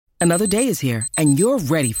Another day is here, and you're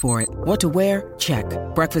ready for it. What to wear? Check.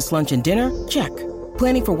 Breakfast, lunch, and dinner? Check.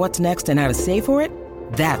 Planning for what's next and how to save for it?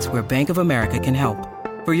 That's where Bank of America can help.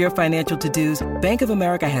 For your financial to-dos, Bank of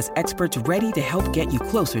America has experts ready to help get you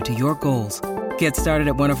closer to your goals. Get started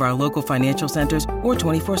at one of our local financial centers or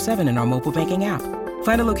 24/7 in our mobile banking app.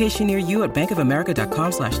 Find a location near you at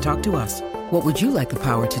bankofamerica.com/talktous. What would you like the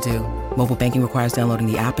power to do? Mobile banking requires downloading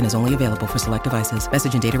the app and is only available for select devices.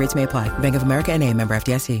 Message and data rates may apply. Bank of America N.A., member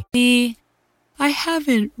FDIC. I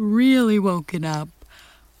haven't really woken up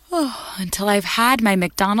until I've had my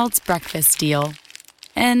McDonald's breakfast deal.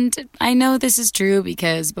 And I know this is true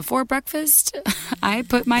because before breakfast, I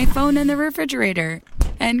put my phone in the refrigerator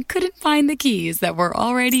and couldn't find the keys that were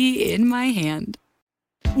already in my hand.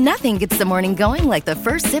 Nothing gets the morning going like the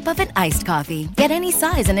first sip of an iced coffee. Get any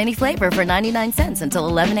size and any flavor for 99 cents until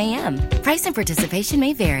 11 a.m. Price and participation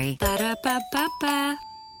may vary. Ba-da-ba-ba-ba.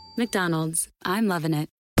 McDonald's. I'm loving it.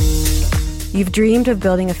 You've dreamed of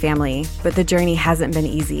building a family, but the journey hasn't been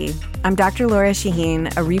easy. I'm Dr. Laura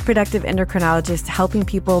Shaheen, a reproductive endocrinologist helping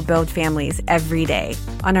people build families every day.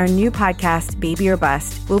 On our new podcast, Baby or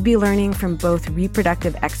Bust, we'll be learning from both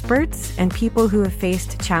reproductive experts and people who have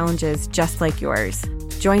faced challenges just like yours.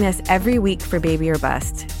 Join us every week for Baby or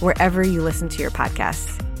Bust, wherever you listen to your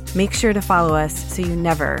podcasts. Make sure to follow us so you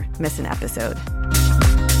never miss an episode.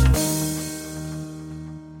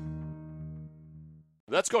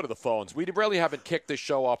 Let's go to the phones. We really haven't kicked this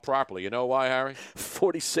show off properly. You know why, Harry?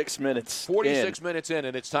 46 minutes 46 minutes in,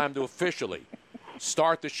 and it's time to officially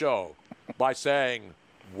start the show by saying,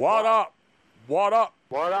 what up? What up?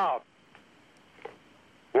 What up?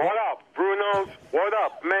 What up, Bruno's? What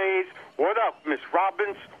up, Mays? What up, Miss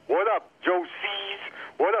Robbins? What up, Joe C's?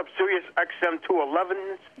 What up, Sirius XM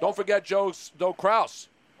 211? Don't forget Joe Kraus.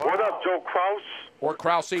 What up, Joe Kraus? Or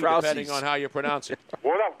Krause, depending on how you pronounce it.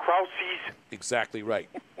 What up, Krausies? Exactly right.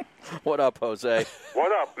 What up, Jose?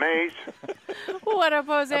 What up, Mays? What up,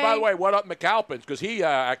 Jose? And by the way, what up, McAlpins? Because he,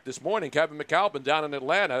 this morning, Kevin McAlpin down in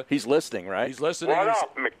Atlanta. He's listening, right? He's listening. What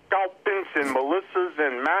up, McAlpins and Melissa's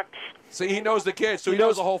and Max? See, he knows the kids, so he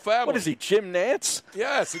knows the whole family. What is he, Jim Nance?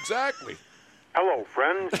 Yes, exactly. Hello,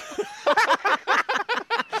 friends.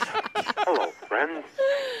 Hello, friends.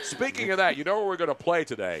 Speaking of that, you know what we're going to play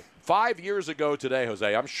today? 5 years ago today,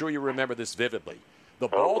 Jose, I'm sure you remember this vividly. The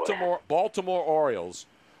Baltimore Orioles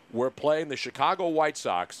were playing the Chicago White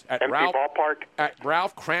Sox at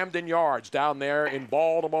Ralph Cramden Yards down there in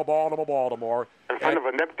Baltimore. In front of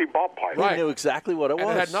an empty ballpark. Right. He knew exactly what it was.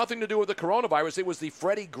 And it had nothing to do with the coronavirus. It was the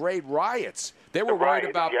Freddie Gray riots. They were worried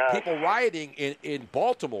about people rioting in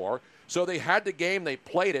Baltimore, so they had the game, they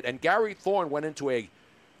played it, and Gary Thorne went into a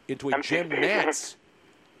Jim Nance.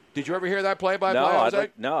 Did you ever hear that play-by-play?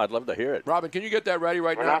 No, I'd love to hear it. Robin, can you get that ready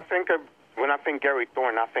right now? When I think Gary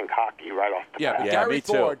Thorne, I think hockey right off the bat. Gary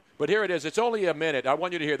Thorne. Too. But here it is. It's only a minute. I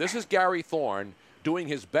want you to hear. This is Gary Thorne doing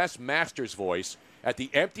his best Masters voice at the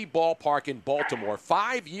empty ballpark in Baltimore.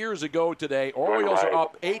 5 years ago today, Orioles are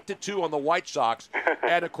up 8-2 on the White Sox.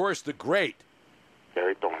 And, of course, the great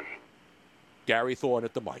Gary Thorne. Gary Thorne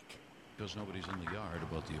at the mic. Because nobody's in the yard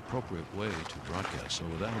about the appropriate way to broadcast. So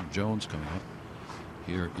with Adam Jones coming up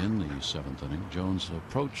here in the seventh inning, Jones'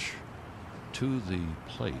 approach to the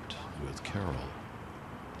plate with Carroll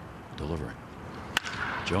delivering.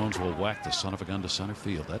 Jones will whack the son of a gun to center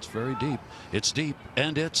field. That's very deep. It's deep,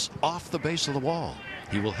 and it's off the base of the wall.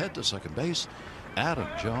 He will head to second base. Adam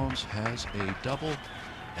Jones has a double,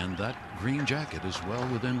 and that green jacket is well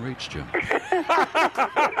within reach, Jim.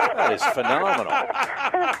 That is phenomenal.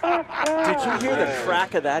 Did you hear the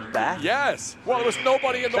crack of that bat? Yes. Well, there was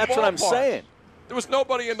nobody in the ballpark. That's what I'm saying. There was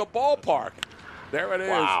nobody in the ballpark. There it is.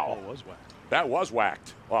 Wow. Oh, it was whacked. That was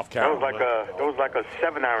whacked off Carroll. That was like a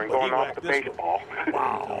 7-iron going off the baseball.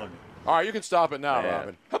 Wow. All right, you can stop it now,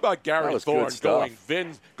 Robin. How about Gary Thorne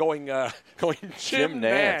going Jim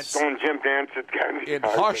Nance? Going Jim Nance in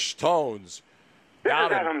hushed tones. This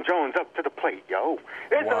is Adam Jones up to the plate, yo.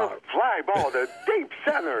 It's a fly ball to deep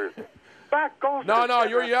center. Back goes No,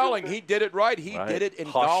 you're yelling. He did it right. He did it in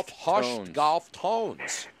hushed golf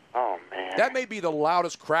tones. Oh, man. That may be the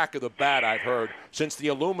loudest crack of the bat I've heard since the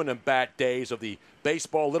aluminum bat days of the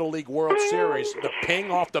Baseball Little League World Series. The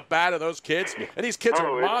ping off the bat of those kids. And these kids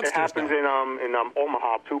are monsters. It happens in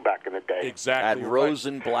Omaha, too, back in the day. Exactly. At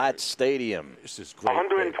Rosenblatt Stadium. This is great.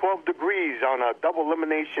 112 degrees on a double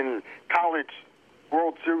elimination college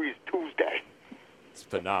World Series Tuesday. It's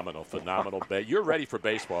phenomenal day. You're ready for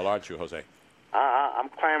baseball, aren't you, Jose? I'm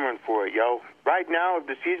clamoring for it, yo. Right now, if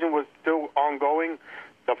the season was still ongoing,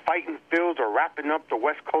 the fighting Phils are wrapping up the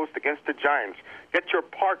West Coast against the Giants. Get your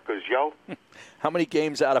Parkers, yo. How many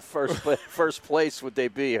games out of first place would they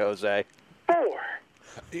be, Jose? 4.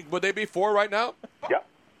 Would they be 4 right now? Yep.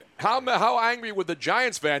 How angry would the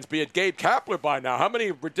Giants fans be at Gabe Kapler by now? How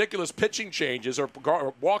many ridiculous pitching changes or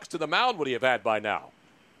walks to the mound would he have had by now?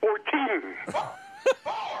 14.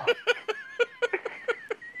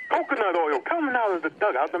 Coconut oil coming out of the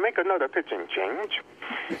dugout to make another pitching change.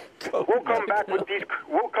 We'll come back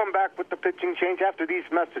with the pitching change after these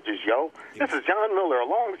messages, yo. This is John Miller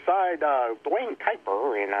alongside Dwayne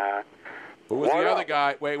Kuiper and Who was the other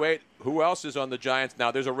guy? Wait. Who else is on the Giants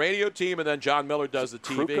now? There's a radio team, and then John Miller does the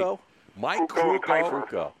TV. Kruko? Mike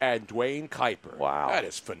Kruko and Dwayne Kuiper. Wow. That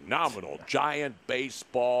is phenomenal. Giant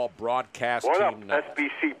baseball broadcast what team up, now.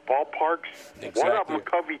 SBC Ballparks? Exactly. What up,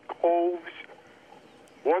 McCovey Coves?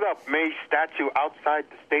 What up, May statue outside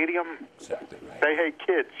the stadium? Exactly right. Say hey,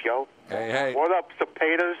 kids, yo. Hey. What up,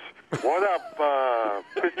 Cepedas? What up,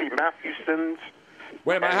 Christy Mathewsons?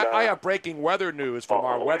 Wait a minute. I have breaking weather news from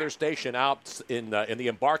our weather station out in the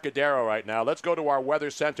Embarcadero right now. Let's go to our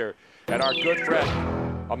weather center, and our good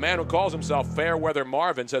friend, a man who calls himself Fairweather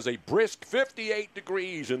Marvin, says a brisk 58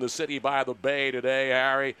 degrees in the city by the bay today,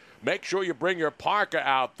 Harry. Make sure you bring your parka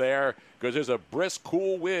out there because there's a brisk,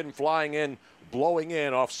 cool wind blowing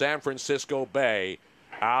in off San Francisco Bay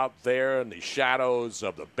out there in the shadows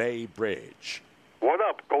of the Bay Bridge. What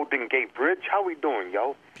up, Golden Gate Bridge? How we doing,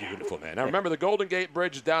 yo? Beautiful, man. Now, remember, the Golden Gate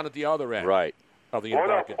Bridge is down at the other end. Right. Of the What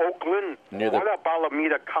up, Embarcadero. Oakland? What up,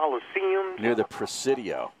 Alameda Coliseum? Near the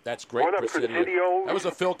Presidio. That's great, What up, Presidio? That was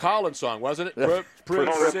a Phil Collins song, wasn't it?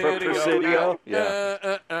 Presidio.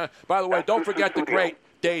 Yeah. By the way, don't forget the great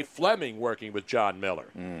Dave Fleming working with John Miller.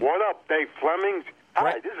 What up, Dave Fleming?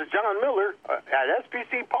 Hi, this is John Miller at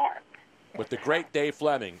SPC Park. With the great Dave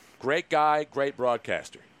Fleming. Great guy, great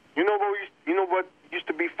broadcaster. You know what used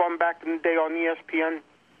to be fun back in the day on ESPN?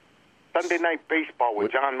 Sunday Night Baseball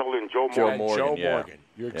with John Miller and Joe Morgan. Morgan.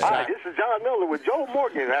 You're exactly. Hi, this is John Miller with Joe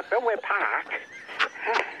Morgan at Fenway Park.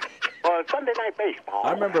 Sunday Night Baseball.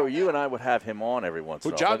 I remember you and I would have him on every once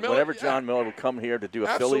in a while. Whenever John Miller would come here to do a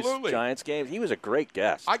Phillies-Giants game, he was a great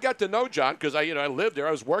guest. I got to know John because I lived there.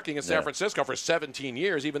 I was working in San Francisco for 17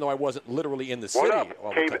 years, even though I wasn't literally in the city. What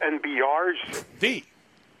up, Cave NBRs? The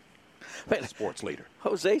sports leader.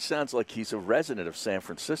 Jose sounds like he's a resident of San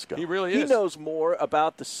Francisco. He really is. He knows more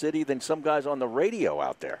about the city than some guys on the radio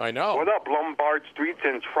out there. I know. What up, Lombard Streets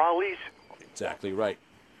and Trolleys? Exactly right.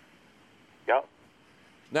 Yep.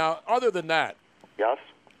 Now, other than that, yes,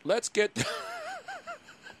 let's get to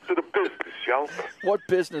the business, yo. What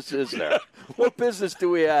business is there? What business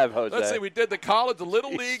do we have, Jose? Let's see. We did the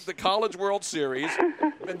Little League, the College World Series,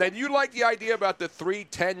 and then you like the idea about the 3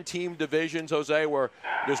 10-team divisions, Jose, where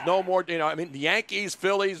there's no more. The Yankees,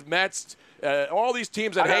 Phillies, Mets, all these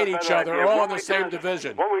teams that hate each other are all in the same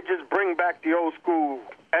division. Why don't we just bring back the old school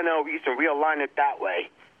NL East and realign it that way?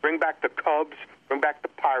 Bring back the Cubs, bring back the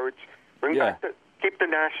Pirates, keep the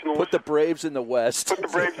Nationals. Put the Braves in the West. Put the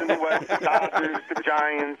Braves in the West, the Dodgers, the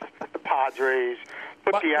Giants, the Padres.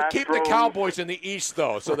 Put the Astros. Keep the Cowboys in the East,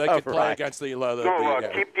 though, so they can play against the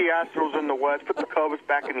keep the Astros in the West. Put the Cubs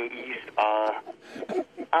back in the East. I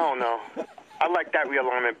don't know. I like that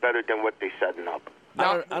realignment better than what they setting up.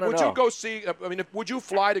 Now, I don't would know. you go see? Would you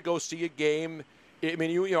fly to go see a game?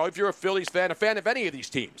 If you're a Phillies fan, a fan of any of these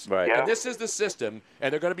teams, right? And this is the system,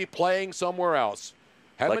 and they're going to be playing somewhere else.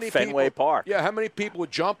 Like Fenway Park. Yeah, how many people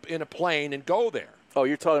would jump in a plane and go there? Oh,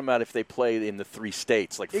 you're talking about if they play in the 3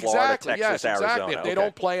 states, like Florida, Texas, Arizona. Exactly. If they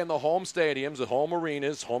don't play in the home stadiums, the home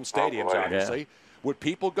arenas, home stadiums, obviously, would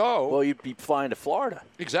people go? Well, you'd be flying to Florida.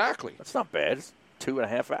 Exactly. That's not bad. It's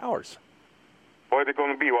 2.5 hours. Boy, they're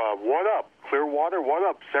going to be, what up, Clearwater? What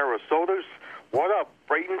up, Sarasotas? What up,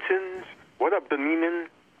 Braytonsons? What up, Dunedin?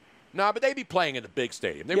 No, but they'd be playing in the big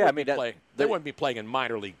stadium. They wouldn't be playing in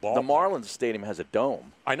minor league ball. The Marlins Stadium has a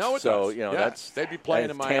dome. I know it does. So, they'd be playing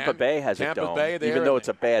in Miami. Tampa Bay has a dome, even though it's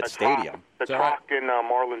a bad stadium. The Talk in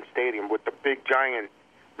Marlins Stadium with the big giant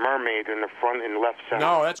mermaid in the front and left center.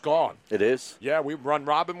 No, that's gone. It is? Yeah, we run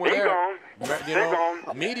Robin. We're there. They're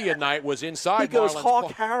gone. Media night was inside. He goes Marlins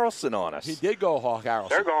Hawk Harrelson on us. He did go Hawk Harrelson.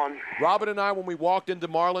 They're gone. Robin and I, when we walked into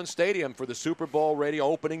Marlins Stadium for the Super Bowl radio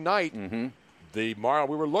opening night, we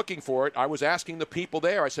were looking for it. I was asking the people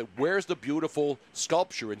there. I said, "Where's the beautiful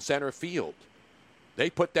sculpture in center field?" They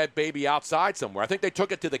put that baby outside somewhere. I think they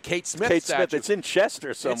took it to the Kate Smith statue. It's in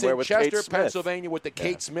Chester somewhere with Kate Smith. It's in Chester, Pennsylvania, with the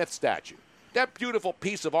Kate Smith statue. That beautiful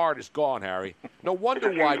piece of art is gone, Harry. No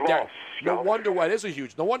wonder why. No wonder why. It is a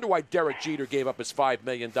huge. No wonder why Derek Jeter gave up his $5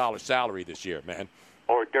 million salary this year, man.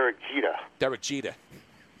 Or Derek Jeter. Derek Jeter.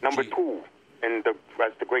 Number 2, and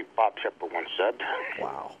as the great Bob Shepard once said.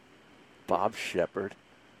 Wow. Bob Shepard.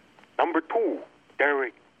 Number 2,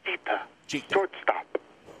 Derek Jeter. Shortstop.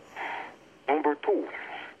 Number 2.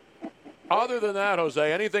 Other than that,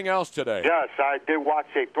 Jose, anything else today? Yes, I did watch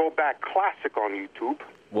a throwback classic on YouTube.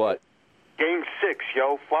 What? Game 6,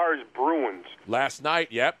 yo. Flyers-Bruins. Last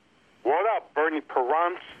night, yep. What up, Bernie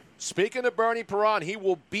Perrance? Speaking of Bernie Perron, he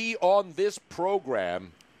will be on this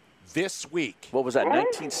program this week. What was that,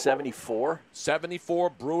 1974? 74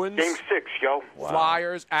 Bruins. Game 6, yo. Wow.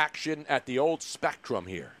 Flyers action at the old Spectrum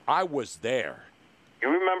here. I was there. You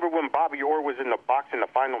remember when Bobby Orr was in the box in the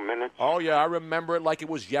final minutes? Oh, yeah, I remember it like it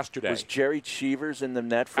was yesterday. Was Jerry Cheevers in the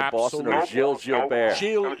net for Absolutely. Boston or Gilles Gilbert?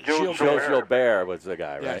 Gilles Gilles Gilbert was the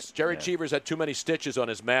guy, right? Yes, Jerry Cheevers had too many stitches on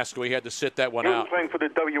his mask, so he had to sit that one He out. was playing for the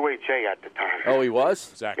WHA at the time. Oh, he was?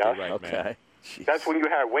 Exactly Yes. right, Okay. man. Jeez. That's when you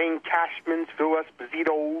had Wayne Cashman's, Phil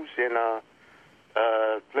Esposito's, and,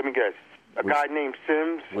 let me guess, a guy named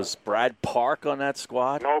Sims. Was Brad Park on that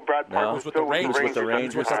squad? No, Brad Park No. was with still the Rangers. With the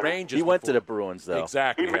Rangers. With the Rangers He went to before. the Bruins, though.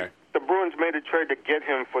 Exactly. Even the Bruins made a trade to get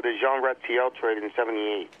him for the Jean Ratiel trade in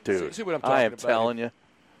 '78. Dude, See what I'm talking I am about? telling you.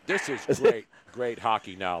 This is great, great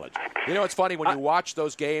hockey knowledge. You know, it's funny when you watch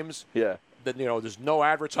those games. Yeah. That there's no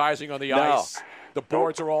advertising on the No. ice. The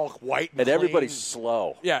boards are all white and everybody's clean.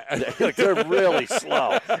 slow. Yeah. Like, they're really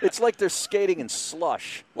slow. It's like they're skating in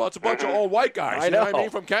slush. Well, it's a bunch of old white guys. I You know what I know. mean?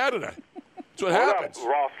 From Canada. That's what What happens. up,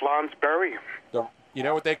 Ross Lonsberry? You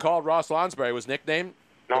know what they called Ross Lonsberry? Was nicknamed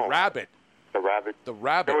No. the Rabbit. The Rabbit. The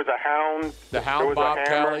Rabbit. There was a Hound. The Hound, there was Bob a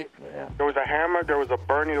Hammer. Kelly. Yeah. There was a Hammer. There was a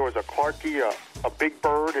Bernie. There was a Clarkie, a Big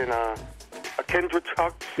Bird, and a Kendra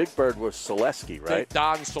Chuck. Big Bird was Selesky, right?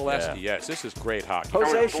 Don Selesky, Yeah. yes. This is great hockey.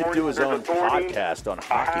 Jose should do his There's a own Thorny, podcast on A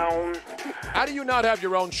hockey. Hound. How do you not have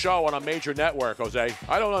your own show on a major network, Jose?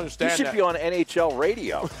 I don't You understand should that. be on NHL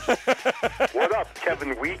radio. What up,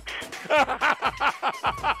 Kevin Weeks?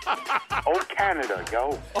 Oh, Canada,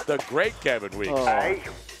 yo. The great Kevin Weeks. Hey.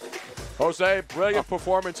 Jose, brilliant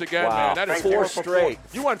performance again, Wow. man. That is Thank you. 4 Four for straight. 4.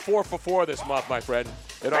 You went 4 for 4 this month, my friend,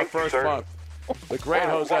 in our Thank you, first sir. month. The great Oh,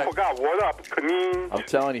 Jose. I forgot. What up, Kaneen? I'm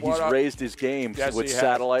telling you, What he's up? raised his game Yes, with he has.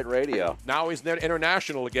 satellite radio. Now he's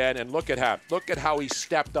international again, and look at how he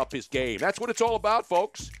stepped up his game. That's what it's all about,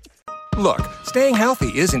 folks. Look, staying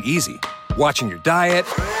healthy isn't easy. Watching your diet,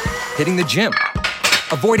 hitting the gym,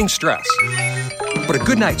 avoiding stress. But a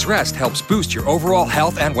good night's rest helps boost your overall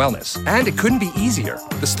health and wellness. And it couldn't be easier.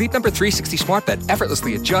 The Sleep Number 360 Smart Bed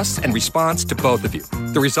effortlessly adjusts and responds to both of you.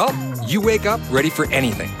 The result? You wake up ready for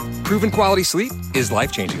anything. Proven quality sleep is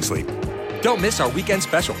life-changing sleep. Don't miss our weekend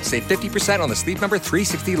special. Save 50% on the Sleep Number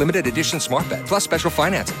 360 Limited Edition Smart Bed, plus special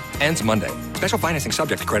financing. Ends Monday. Special financing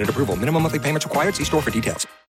subject to credit approval. Minimum monthly payments required. See store for details.